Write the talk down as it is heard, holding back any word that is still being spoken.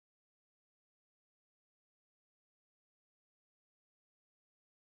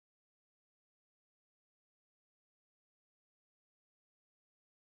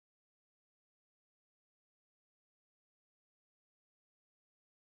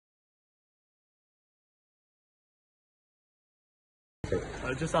Perfect.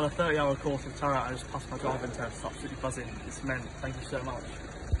 I just had a 30-hour course with Tara. I just passed my driving test. Absolutely buzzing. It's meant. Thank you so much.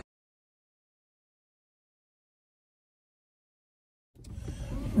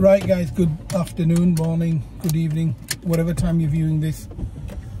 Right guys, good afternoon, morning, good evening, whatever time you're viewing this.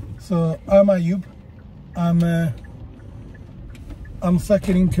 So I'm Ayub. I'm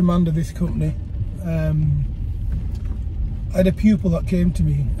second in command of this company. I had a pupil that came to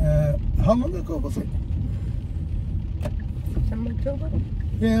me, how long ago was it? September, October?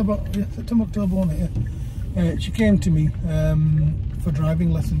 Yeah, September, October, wasn't it? Yeah. She came to me for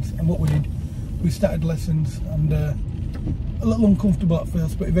driving lessons, and what we did, we started lessons, and a little uncomfortable at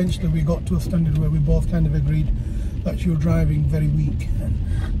first, but eventually we got to a standard where we both kind of agreed that she was driving very weak.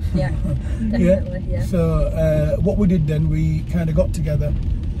 Yeah, definitely, yeah. So what we did then, we kind of got together,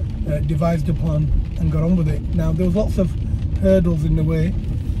 devised a plan and got on with it. Now there was lots of hurdles in the way.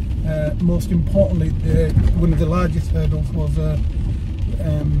 Most importantly, one of the largest hurdles was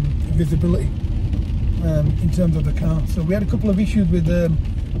visibility in terms of the car. So we had a couple of issues with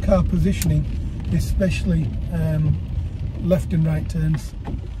car positioning, especially left and right turns.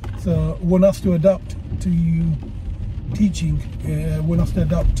 So one has to adapt to you teaching, one has to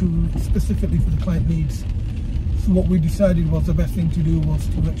adapt to specifically for the client needs. So what we decided was the best thing to do was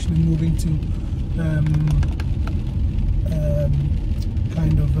to actually move into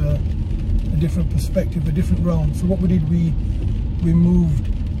kind of a different perspective, a different realm. So what we did, we moved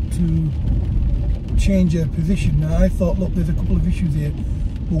to change her position. Now I thought, look, there's a couple of issues here,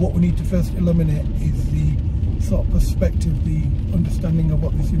 but what we need to first eliminate is the sort of perspective, the understanding of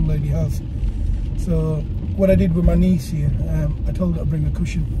what this young lady has. So what I did with my niece here, I told her to bring a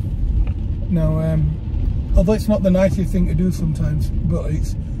cushion. Now although it's not the nicest thing to do sometimes, but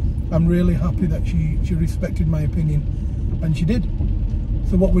I'm really happy that she respected my opinion, and she did.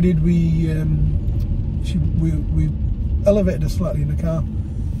 So what we did, we elevated her slightly in the car,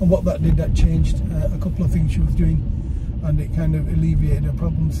 and what that did, that changed a couple of things she was doing, and it kind of alleviated her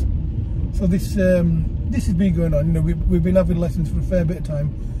problems. So this has been going on. You know, we've been having lessons for a fair bit of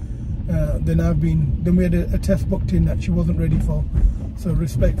time. Then we had a test booked in that she wasn't ready for. So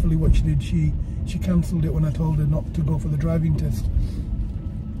respectfully, what she did, she cancelled it when I told her not to go for the driving test.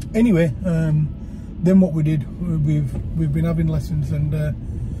 Anyway, then what we did, we've been having lessons, and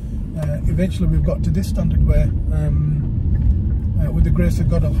eventually we've got to this standard where, with the grace of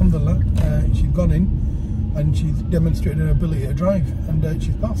God, alhamdulillah, she's gone in and she's demonstrated her ability to drive, and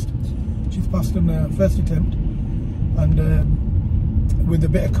she's passed. She's passed on her first attempt, and with a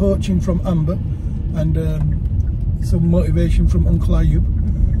bit of coaching from Amber and some motivation from Uncle Ayub,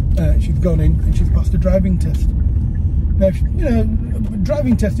 she's gone in and she's passed the driving test. Now, you know,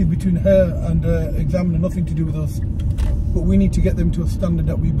 driving test is between her and her examiner, nothing to do with us, but we need to get them to a standard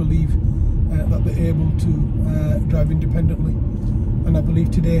that we believe that they're able to drive independently, and I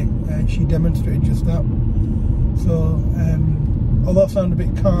believe today she demonstrated just that. So although I sound a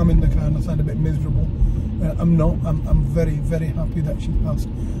bit calm in the car and I sound a bit miserable, I'm not. I'm very, very happy that she's passed.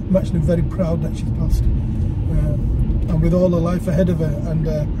 I'm actually very proud that she's passed. And with all her life ahead of her and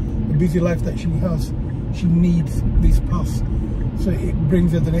the busy life that she has, she needs this pass. So it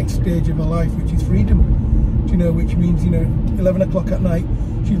brings her the next stage of her life, which is freedom. You know, which means, you know, 11 o'clock at night,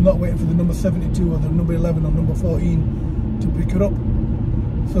 she's not waiting for the number 72 or the number 11 or number 14 to pick her up.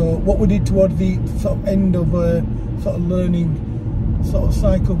 So what we did towards the sort of end of sort of learning sort of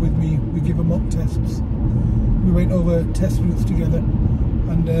cycle with me, we give her mock tests. We went over test routes together,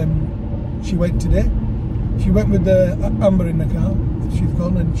 and she went today. She went with Amber in the car. She's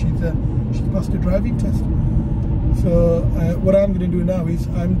gone and she's passed the driving test. So what I'm going to do now is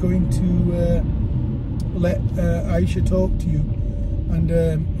I'm going to let Aisha talk to you, and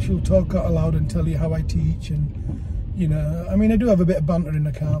she'll talk out loud and tell you how I teach. And you know, I mean, I do have a bit of banter in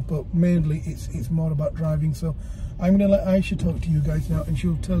the car, but mainly it's more about driving. So I'm going to let Aisha talk to you guys now, and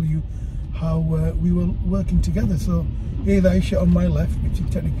she'll tell you how we were working together. So here's Aisha on my left, which is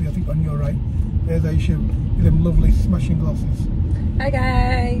technically I think on your right. There's Aisha with them lovely smashing glasses. Hi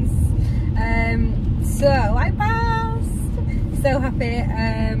guys. So I passed. So happy.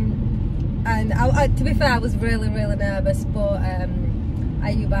 And to be fair, I was really nervous, but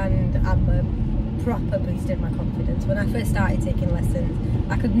Ayub and Amber proper boosted my confidence. When I first started taking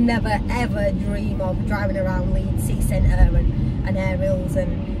lessons, I could never ever dream of driving around Leeds City Centre and aerials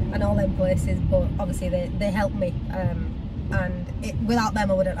and all them places, but obviously they helped me, and without them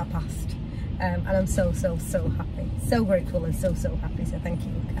I wouldn't have passed, and I'm so happy, so grateful, and so happy. So thank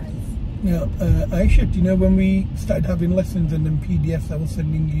you guys. Now Aisha, do you know when we started having lessons and then PDFs I was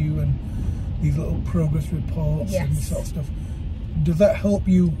sending you and these little progress reports, yes, and this sort of stuff, does that help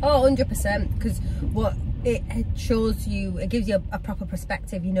you? Oh, 100%, because what it shows you, it gives you a proper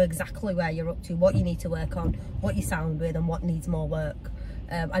perspective. You know exactly where you're up to, what you need to work on, what you sound with, and what needs more work.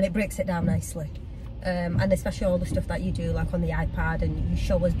 And it breaks it down nicely. And especially all the stuff that you do like on the iPad, and you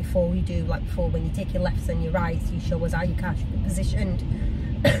show us before we do, like before when you take your lefts and your rights, you show us how your car should be positioned.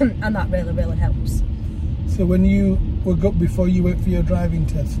 And that really, really helps. So when you woke up before you went for your driving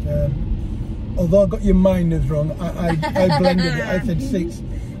test, although I got your minors wrong, I blended it. I said 6.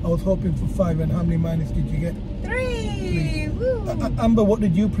 I was hoping for 5. And how many minors did you get? 3. Woo. Amber, what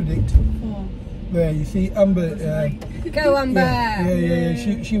did you predict? 4. There, you see, Amber. Go Amber.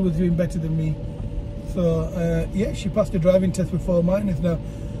 Yeah. She was doing better than me. So yeah, she passed the driving test with 4 minors. Now,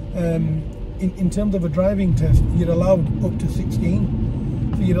 in terms of a driving test, you're allowed up to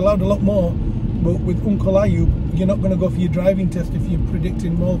 16. So you're allowed a lot more. But with Uncle Ayub, you're not going to go for your driving test if you're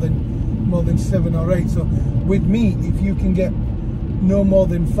predicting more than 7 or 8. So with me, if you can get no more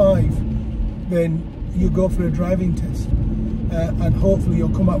than 5, then you go for a driving test, and hopefully you'll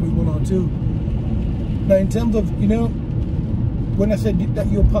come out with 1 or 2. Now, in terms of, you know, when I said that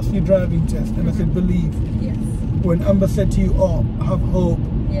you'll pass your driving test, and I said believe. Yes. When Amber said to you, "Oh, have hope."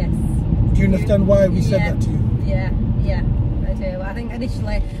 Yes. Do you understand why we said that to you? Yeah. I do. I think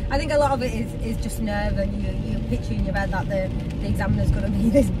initially, a lot of it is just nerve, and you picture in your head that the examiner's going to be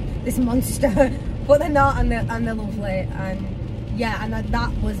this monster, but they're not, and they're lovely, and yeah, and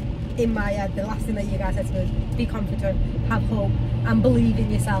that was in my head. The last thing that you guys said to me was be confident, have hope, and believe in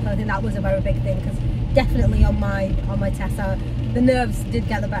yourself. And I think that was a very big thing, because definitely on my test, the nerves did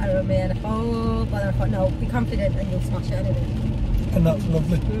get the better of me, and I thought, but then I thought, no, be confident and you'll smash it anyway. And that's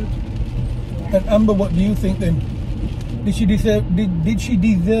lovely. Yeah. And Amber, what do you think then? Did she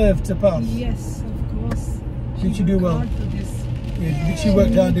deserve to pass? Yes, of course. Did she do well? Hard for this. Yeah, she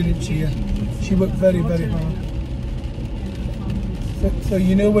worked hard, didn't she? Yeah. She worked very, very hard. So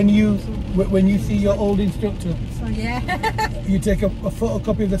you know, when you see your old instructor, Yeah. you take a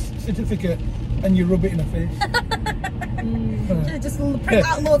photocopy of the certificate and you rub it in her face. Just print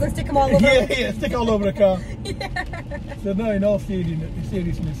out loads and stick them all over. Yeah, stick all over the car. So no, in all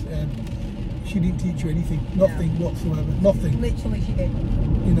seriousness, she didn't teach you anything, nothing whatsoever, nothing. Literally, she did.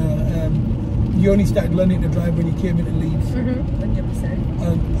 You know, you only started learning to drive when you came into Leeds. 100%.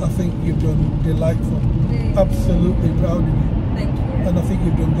 And I think you've done delightful. Absolutely proud of you. Thank you. And I think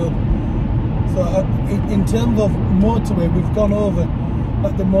you've done good. So in terms of motorway, we've gone over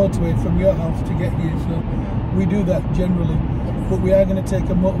at the motorway from your house to get here, so we do that generally. But we are going to take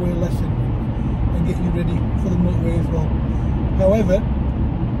a motorway lesson and get you ready for the motorway as well. However,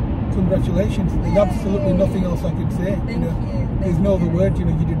 congratulations. There's absolutely nothing else I can say. Thank you. There's no other word. You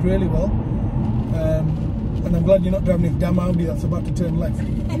know, you did really well. And I'm glad you're not driving this damn Audi that's about to turn left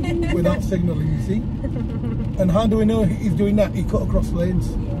without signalling, you see. And how do we know he's doing that? He cut across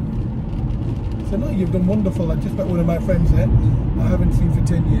lanes. So no, you've done wonderful. I just met one of my friends there I haven't seen for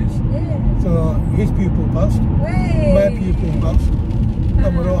 10 years. Yeah. So his pupil passed, my pupil passed,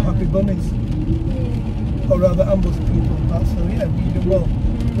 and we're all happy bunnies. Or rather, Amber's pupil passed. So yeah, you did well.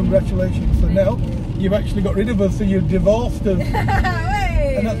 Congratulations. So now you've actually got rid of us, so you've divorced us.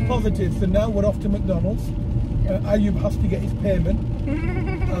 And that's positive. So now we're off to McDonald's. Ayub has to get his payment,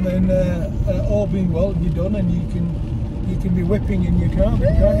 and then all being well, you're done, and you can be whipping in your car,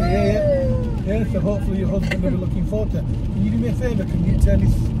 then, can't you? Yeah. So hopefully your husband will be looking forward to it. Can you do me a favour? Can you turn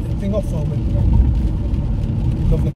this thing off for me?